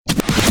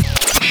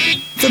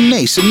The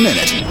Mason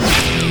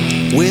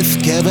Minute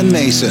with Kevin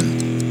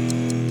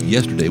Mason.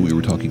 Yesterday we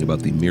were talking about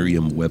the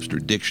Merriam-Webster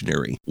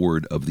Dictionary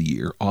word of the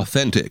year,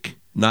 authentic.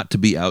 Not to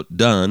be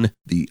outdone,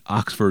 the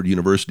Oxford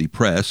University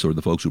Press, or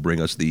the folks who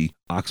bring us the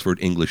Oxford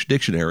English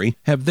Dictionary,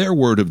 have their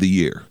word of the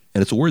year.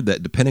 And it's a word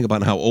that, depending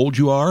upon how old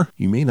you are,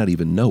 you may not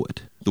even know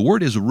it. The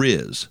word is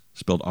Rizz,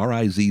 spelled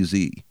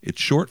R-I-Z-Z. It's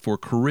short for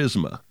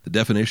charisma. The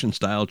definition: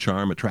 style,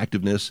 charm,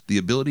 attractiveness, the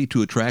ability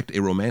to attract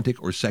a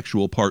romantic or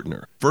sexual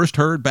partner. First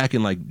heard back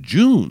in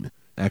June.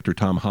 Actor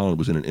Tom Holland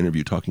was in an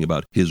interview talking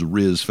about his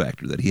Rizz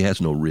factor, that he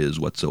has no Rizz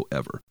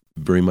whatsoever.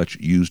 Very much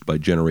used by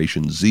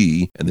Generation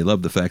Z, and they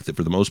love the fact that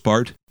for the most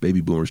part, baby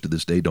boomers to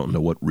this day don't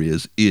know what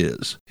Rizz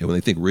is. And when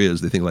they think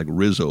Rizz, they think like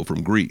Rizzo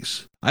from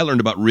Greece. I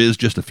learned about Rizz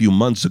just a few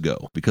months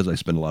ago because I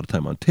spend a lot of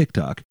time on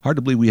TikTok. Hard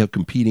to believe we have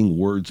competing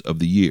words of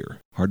the year.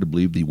 Hard to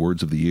believe the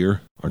words of the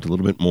year aren't a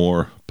little bit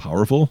more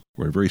powerful.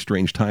 We're in a very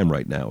strange time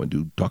right now, and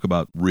to talk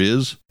about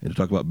Rizz and to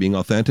talk about being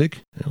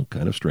authentic,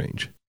 kind of strange.